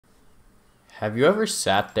Have you ever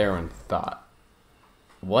sat there and thought,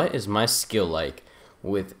 what is my skill like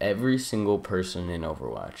with every single person in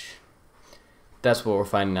Overwatch? That's what we're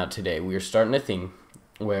finding out today. We are starting a thing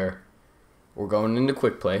where we're going into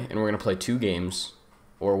quick play and we're going to play 2 games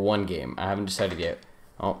or 1 game. I haven't decided yet.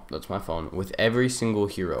 Oh, that's my phone. With every single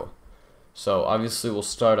hero. So obviously we'll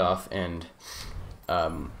start off and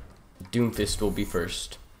Doomfist will be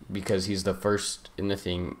first because he's the first in the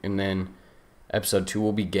thing. And then episode 2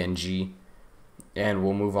 will be Dqzzi. And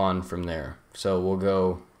we'll move on from there. So we'll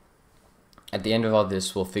go, at the end of all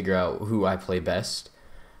this, we'll figure out who I play best.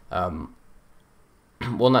 Well,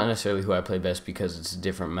 not necessarily who I play best because it's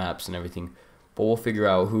different maps and everything. But we'll figure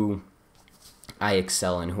out who I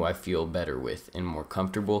excel in, who I feel better with and more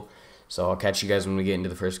comfortable. So I'll catch you guys when we get into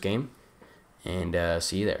the first game. And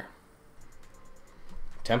see you there.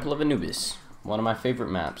 Temple of Anubis. One of my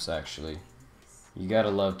favorite maps, actually. You gotta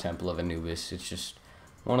love Temple of Anubis. It's just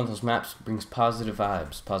one of those maps that brings positive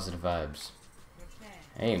vibes. Positive vibes.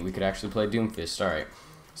 Hey, we could actually play Doomfist. Alright.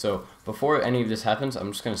 So, before any of this happens,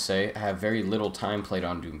 I'm just going to say I have very little time played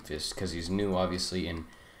on Doomfist because he's new, obviously, and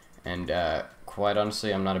quite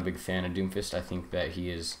honestly, I'm not a big fan of Doomfist. I think that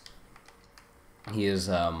he is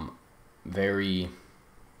very,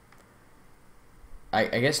 I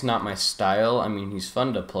guess not my style. I mean, he's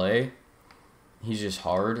fun to play. He's just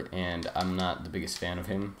hard, and I'm not the biggest fan of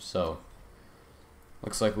him, so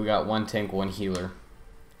looks like we got 1 tank, 1 healer.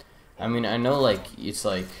 I mean, I know, like, it's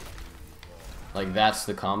like that's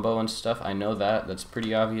the combo and stuff. I know that. That's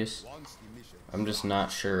pretty obvious. I'm just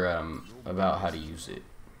not sure about how to use it.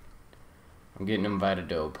 I'm getting invited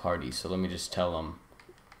to a party, so let me just tell them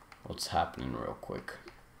what's happening real quick.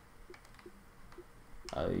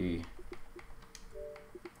 Alrighty.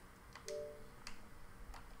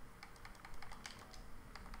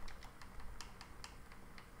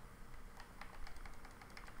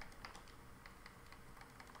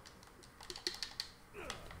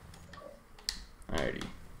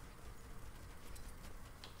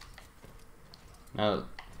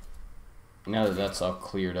 Now that that's all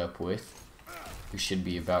cleared up with, we should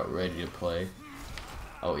be about ready to play.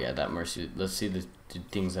 Oh yeah, that Mercy. Let's see the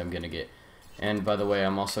things I'm gonna get. And by the way,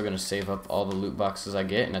 I'm also gonna save up all the loot boxes I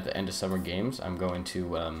get, and at the end of Summer Games, I'm going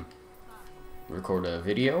to record a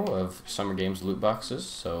video of Summer Games loot boxes.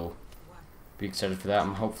 So be excited for that.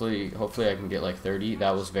 Hopefully I can get like 30.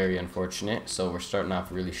 That was very unfortunate. So we're starting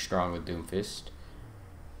off really strong with Doomfist.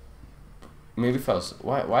 Maybe if I was,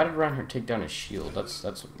 why did Reinhardt take down his shield?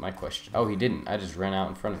 That's my question. Oh, he didn't. I just ran out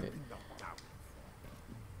in front of it.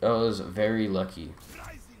 That was very lucky.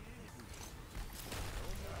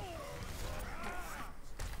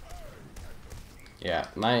 Yeah,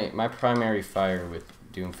 my primary fire with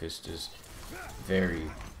Doomfist is very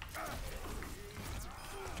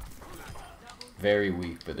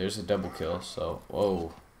weak, but there's a double kill, so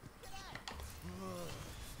whoa.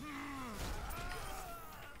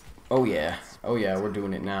 Oh yeah, we're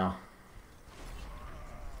doing it now.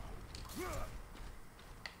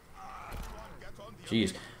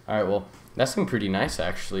 Jeez. All right, well, that's been pretty nice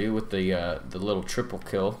actually with the little triple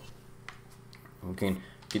kill. We can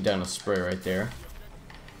get down a spray right there.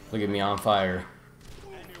 Look at me on fire.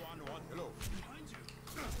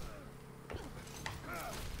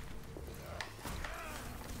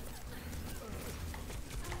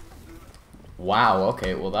 Wow.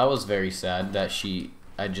 Okay. Well, that was very sad that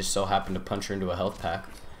I just so happened to punch her into a health pack.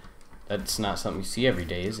 That's not something you see every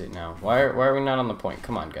day, is it now? Why are we not on the point?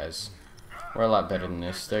 Come on, guys. We're a lot better than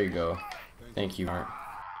this. There you go. Thank you, Mark.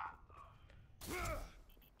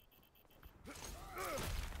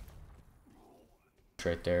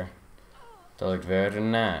 Right there. That looked very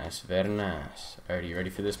nice. Very nice. Alright, you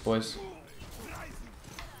ready for this, boys?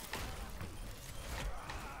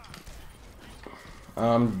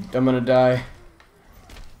 I'm gonna die.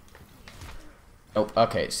 Oh,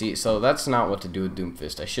 okay, see, so that's not what to do with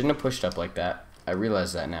Doomfist. I shouldn't have pushed up like that. I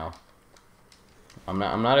realize that now. I'm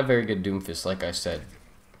not a very good Doomfist, like I said.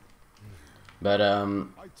 But,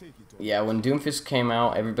 yeah, when Doomfist came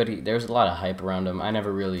out, there was a lot of hype around him. I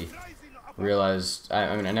never really realized,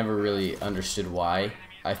 I mean, I never really understood why.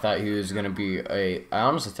 I thought he was going to be I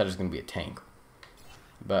honestly thought he was going to be a tank.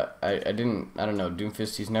 But I don't know,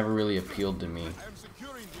 Doomfist, he's never really appealed to me.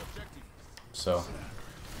 So,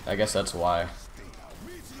 I guess that's why.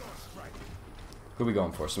 Who are we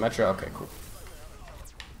going for? Symmetra? Okay, cool.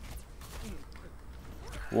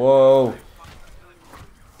 Whoa.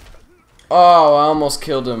 Oh, I almost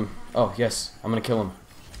killed him. Oh, yes. I'm gonna kill him.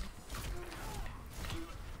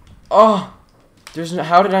 Oh!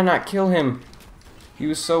 How did I not kill him? He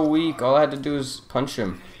was so weak. All I had to do was punch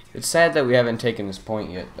him. It's sad that we haven't taken this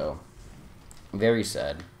point yet, though. Very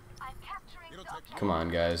sad. Come on,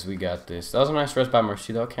 guys. We got this. That was a nice res by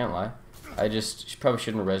Mercy, though. Can't lie. She probably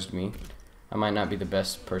shouldn't have resed me. I might not be the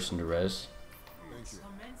best person to res.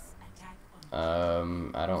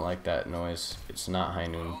 I don't like that noise. It's not high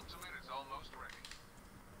noon.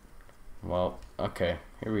 Well, okay.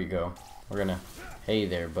 Here we go. We're gonna... Hey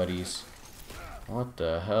there, buddies. What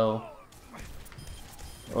the hell?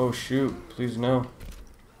 Oh, shoot. Please, no.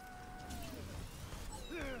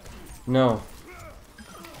 No.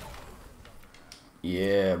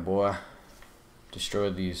 Yeah, boy. Destroy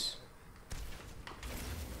these.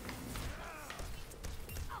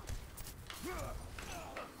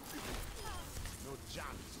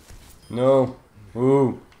 No.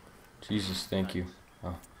 Ooh. Jesus, thank you.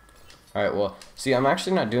 Oh. Alright, well, see, I'm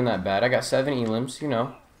actually not doing that bad. I got 7 elims, you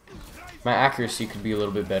know. My accuracy could be a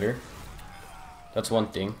little bit better. That's one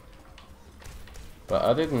thing. But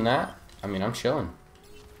other than that, I mean, I'm chilling.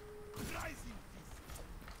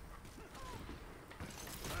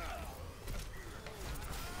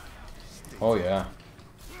 Oh, yeah.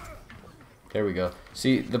 There we go.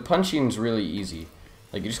 See, the punching's really easy.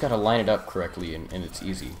 Like, you just gotta line it up correctly, and it's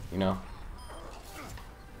easy, you know?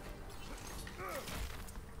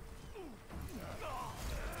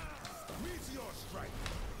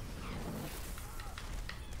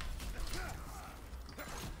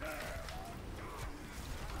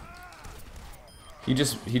 He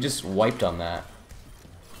just wiped on that.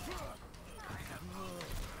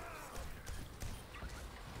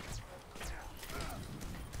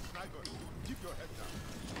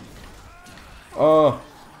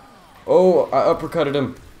 Oh, I uppercutted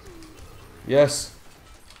him. Yes.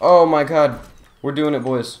 Oh my god. We're doing it,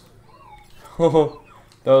 boys. Oh,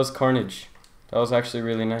 that was carnage. That was actually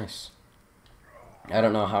really nice. I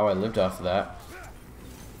don't know how I lived off of that.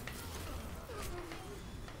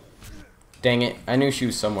 Dang it. I knew she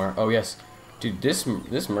was somewhere. Oh, yes. Dude, this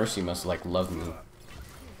Mercy must, like, love me.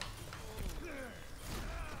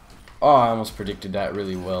 Oh, I almost predicted that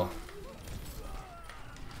really well.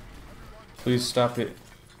 Please stop it.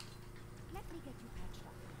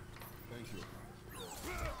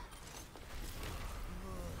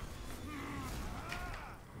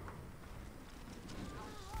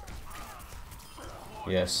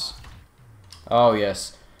 Yes. Oh,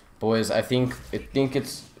 yes. Boys, I think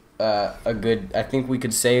it's a good... I think we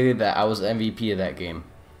could say that I was MVP of that game.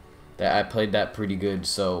 That I played that pretty good,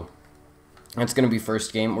 so... That's going to be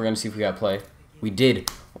first game. We're going to see if we got play. We did.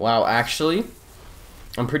 Wow, actually...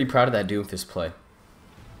 I'm pretty proud of that Doomfist play.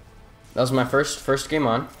 That was my first game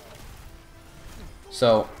on.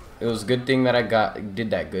 So, it was a good thing that I did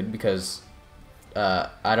that good, because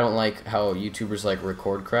I don't like how YouTubers like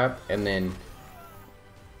record crap and then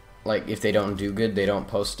like if they don't do good, they don't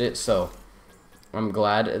post it. So, I'm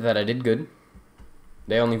glad that I did good.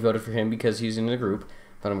 They only voted for him because he's in the group,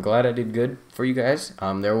 but I'm glad I did good for you guys.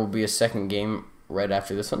 There will be a second game right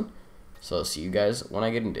after this one. So, I'll see you guys when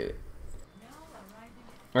I get into it.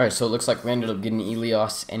 Alright, so it looks like we ended up getting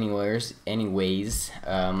Elios anyways.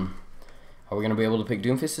 Are we going to be able to pick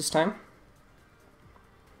Doomfist this time?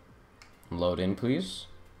 Load in, please.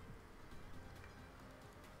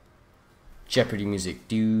 Jeopardy music.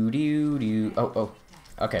 Do. Oh.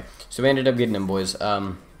 Okay, so we ended up getting them, boys.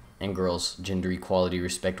 And girls. Gender equality,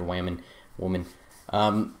 respect, women. We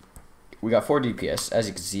got 4 DPS. As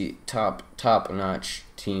you can see, top-notch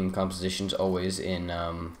team compositions always in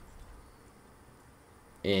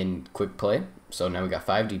quick play. So now we got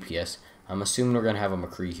 5 DPS. I'm assuming we're gonna have a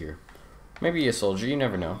McCree here, maybe a soldier, you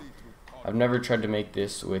never know. I've never tried to make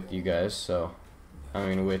this with you guys, so I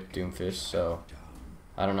mean with Doomfist, so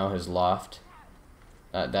I don't know his loft.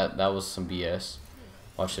 That was some BS.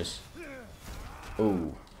 Watch this.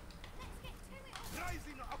 Ooh.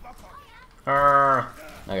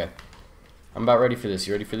 Okay, I'm about ready for this.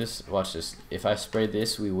 You ready for this? Watch this. If I spray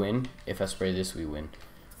this, we win. If I spray this, we win.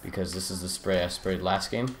 Because this is the spray I sprayed last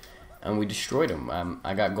game, and we destroyed him.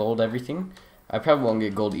 I got gold everything. I probably won't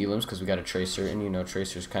get gold elims because we got a Tracer, and you know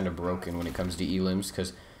Tracer's kind of broken when it comes to elims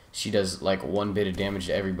because she does like 1 bit of damage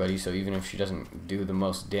to everybody, so even if she doesn't do the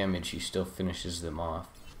most damage, she still finishes them off.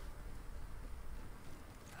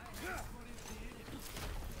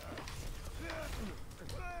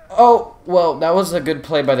 Oh, well, that was a good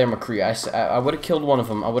play by their McCree. I would have killed one of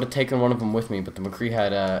them. I would have taken one of them with me, but the McCree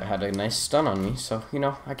had a nice stun on me, so, you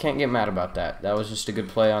know, I can't get mad about that. That was just a good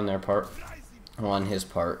play on their part. Well, on his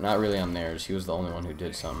part. Not really on theirs. He was the only one who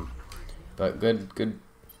did something. But good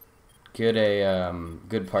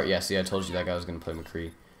part. Yeah, see, I told you that guy was going to play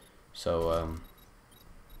McCree. So,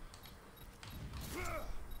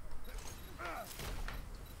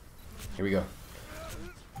 here we go.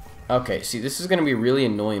 Okay, see, this is going to be really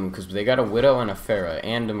annoying because they got a Widow and a Pharah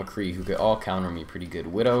and a McCree who could all counter me pretty good.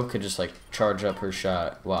 Widow could just, like, charge up her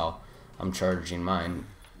shot while I'm charging mine.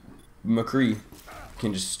 McCree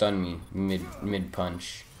can just stun me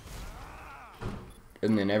mid-punch.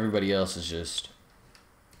 And then everybody else is just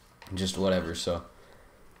whatever, so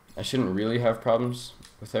I shouldn't really have problems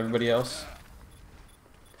with everybody else.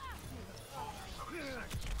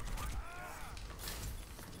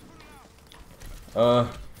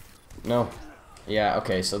 No. Yeah,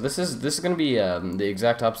 okay, so this is gonna be the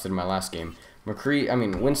exact opposite of my last game.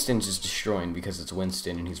 Winston's just destroying because it's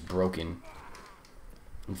Winston and he's broken.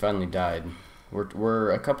 He finally died. We're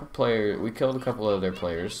a couple players. We killed a couple of their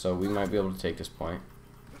players, so we might be able to take this point.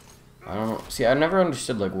 I don't know. See, I never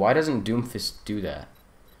understood, like, why doesn't Doomfist do that?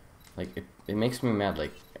 Like, it makes me mad.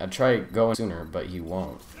 Like, I'd try going sooner, but he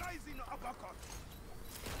won't.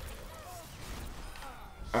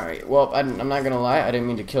 Alright, well, I'm not gonna lie, I didn't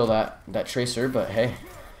mean to kill that Tracer, but hey.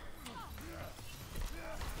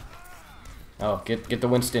 Oh, get the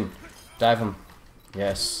Winston. Dive him.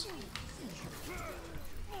 Yes.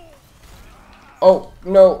 Oh,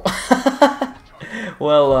 no!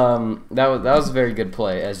 Well, that was a very good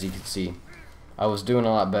play, as you can see. I was doing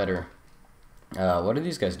a lot better. What are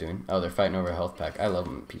these guys doing? Oh, they're fighting over a health pack. I love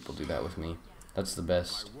when people do that with me. That's the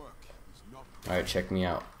best. Alright, check me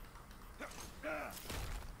out.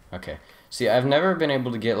 Okay. See, I've never been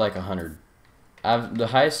able to get like 100. The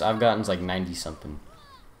highest I've gotten is like 90 something.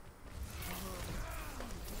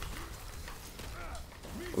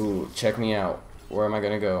 Ooh, check me out. Where am I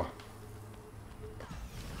gonna go?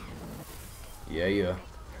 Yeah.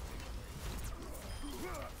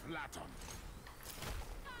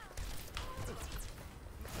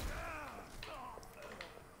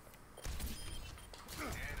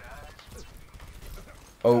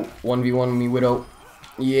 Oh, 1v1 me, Widow.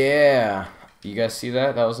 Yeah. You guys see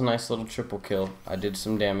that? That was a nice little triple kill. I did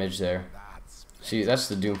some damage there. See, that's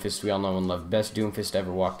the Doomfist we all know and love. Best Doomfist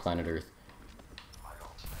ever walked planet Earth.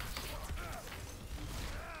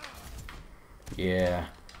 Yeah.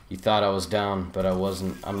 You thought I was down, but I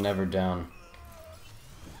wasn't. I'm never down.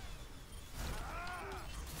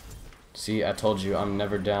 See, I told you, I'm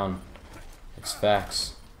never down. It's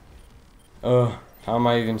facts. How am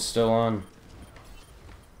I even still on?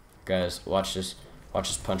 Guys, watch this. Watch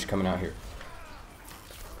this punch coming out here.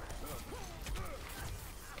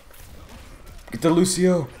 Get the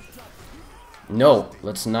Lucio. No,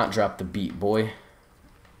 let's not drop the beat, boy.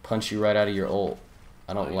 Punch you right out of your ult.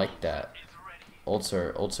 I don't like that.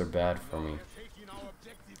 Ults are bad for me.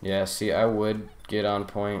 Yeah, see, I would get on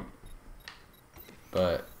point,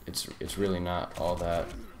 but it's really not all that.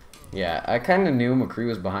 Yeah, I kind of knew McCree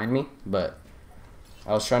was behind me, but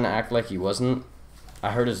I was trying to act like he wasn't. I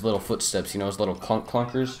heard his little footsteps, you know, his little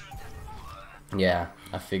clunkers. Yeah,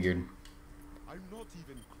 I figured.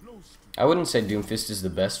 I wouldn't say Doomfist is the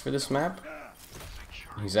best for this map.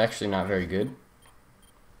 He's actually not very good.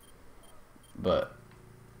 But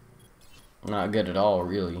not good at all,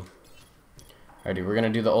 really. Alrighty, we're gonna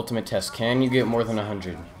do the ultimate test. Can you get more than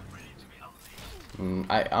 100?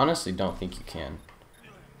 I honestly don't think you can.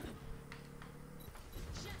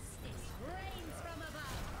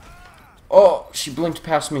 Oh, she blinked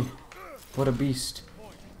past me. What a beast.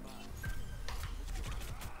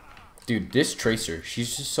 Dude, this Tracer,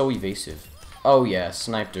 she's just so evasive. Oh yeah,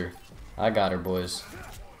 sniped her. I got her, boys.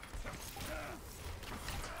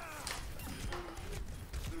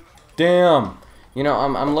 Damn. You know,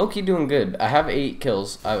 I'm low-key doing good. I have 8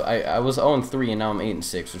 kills. I was 0-3 and now I'm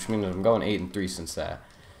 8-6, which means I'm going 8-3 since that.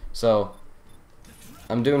 So,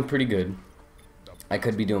 I'm doing pretty good. I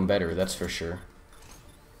could be doing better, that's for sure.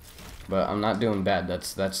 But I'm not doing bad.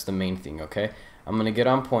 That's the main thing, okay? I'm gonna get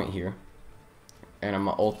on point here, and I'm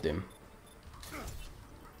gonna ult them.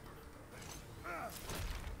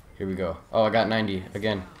 Here we go. Oh, I got 90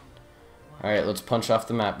 again. All right, let's punch off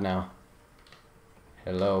the map now.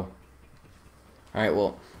 Hello. All right,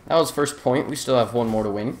 well, that was first point. We still have one more to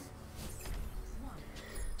win.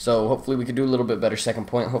 So hopefully we could do a little bit better second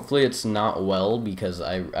point. Hopefully it's not well, because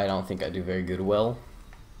I don't think I do very good well.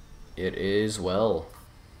 It is well.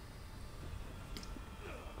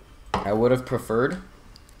 I would have preferred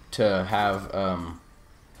to have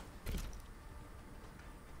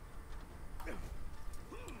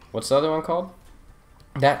what's the other one called?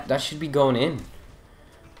 That should be going in.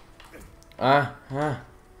 I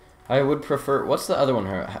would prefer, what's the other one?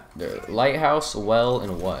 The lighthouse, well,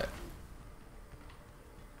 and what?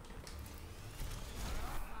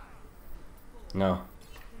 No.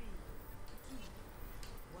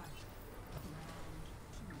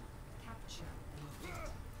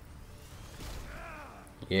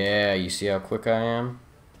 Yeah, you see how quick I am?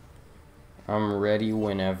 I'm ready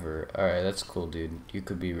whenever. Alright, that's cool, dude. You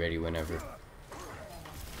could be ready whenever.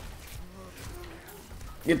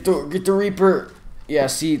 Get the Reaper! Yeah,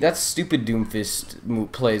 see, that's stupid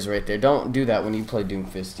Doomfist plays right there. Don't do that when you play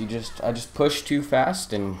Doomfist. I just pushed too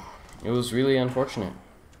fast, and it was really unfortunate.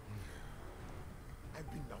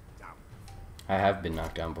 I have been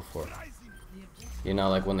knocked down before. You know,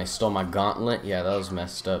 like when they stole my gauntlet? Yeah, that was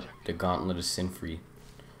messed up. The Gauntlet of Sinfree.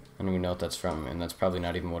 I don't even know what that's from, and that's probably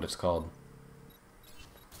not even what it's called.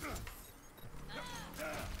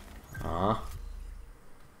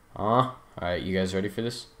 Alright, you guys ready for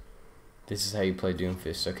this? This is how you play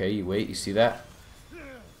Doomfist, okay? You wait, you see that?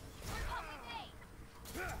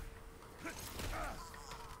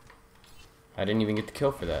 I didn't even get the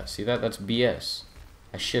kill for that. See that? That's BS.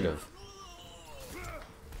 I should've.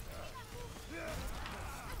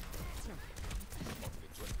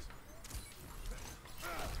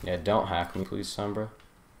 Yeah, don't hack me, please, Sombra.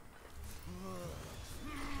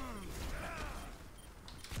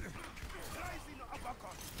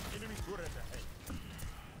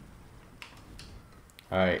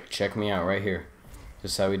 Alright, check me out right here.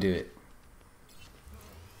 This is how we do it.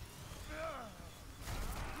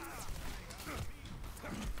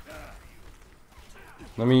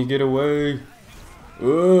 Let me get away.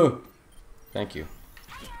 Ugh. Thank you.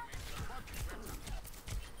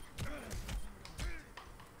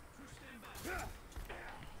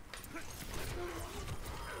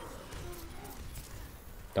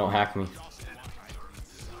 Don't hack me.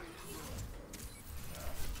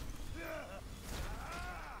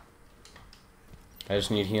 I just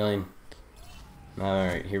need healing.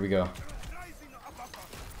 Alright, here we go.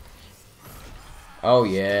 Oh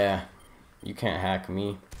yeah. You can't hack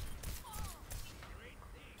me.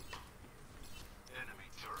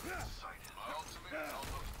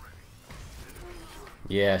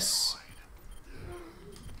 Yes.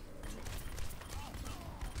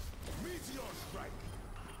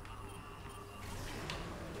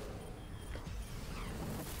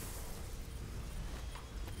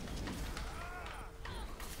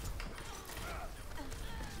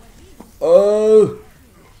 Oh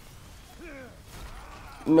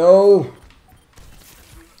no,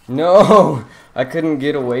 no! I couldn't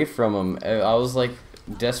get away from him. I was like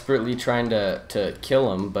desperately trying to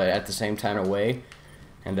kill him, but at the same time away,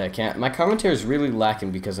 and I can't. My commentary is really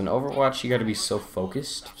lacking because in Overwatch you got to be so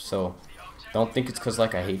focused. So don't think it's because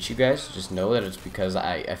like I hate you guys. Just know that it's because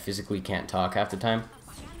I physically can't talk half the time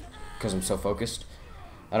because I'm so focused.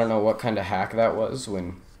 I don't know what kind of hack that was.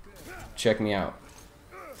 When check me out.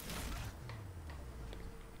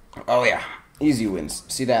 Oh yeah, easy wins.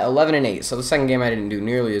 See that, 11 and 8. So the second game I didn't do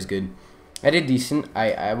nearly as good. I did decent.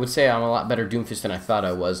 I would say I'm a lot better Doomfist than I thought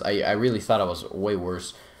I was. I really thought I was way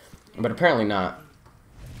worse, but apparently not.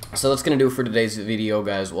 So that's gonna do it for today's video,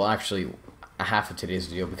 guys. Well, actually, half of today's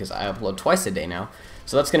video because I upload twice a day now.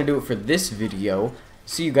 So that's gonna do it for this video.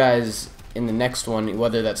 See you guys in the next one,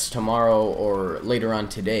 whether that's tomorrow or later on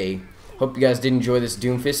today. Hope you guys did enjoy this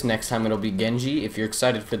Doomfist. Next time it'll be Dqzzi. If you're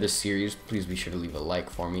excited for this series, please be sure to leave a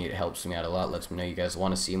like for me. It helps me out a lot. Lets me know you guys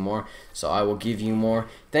want to see more. So I will give you more.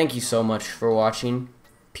 Thank you so much for watching.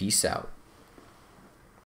 Peace out.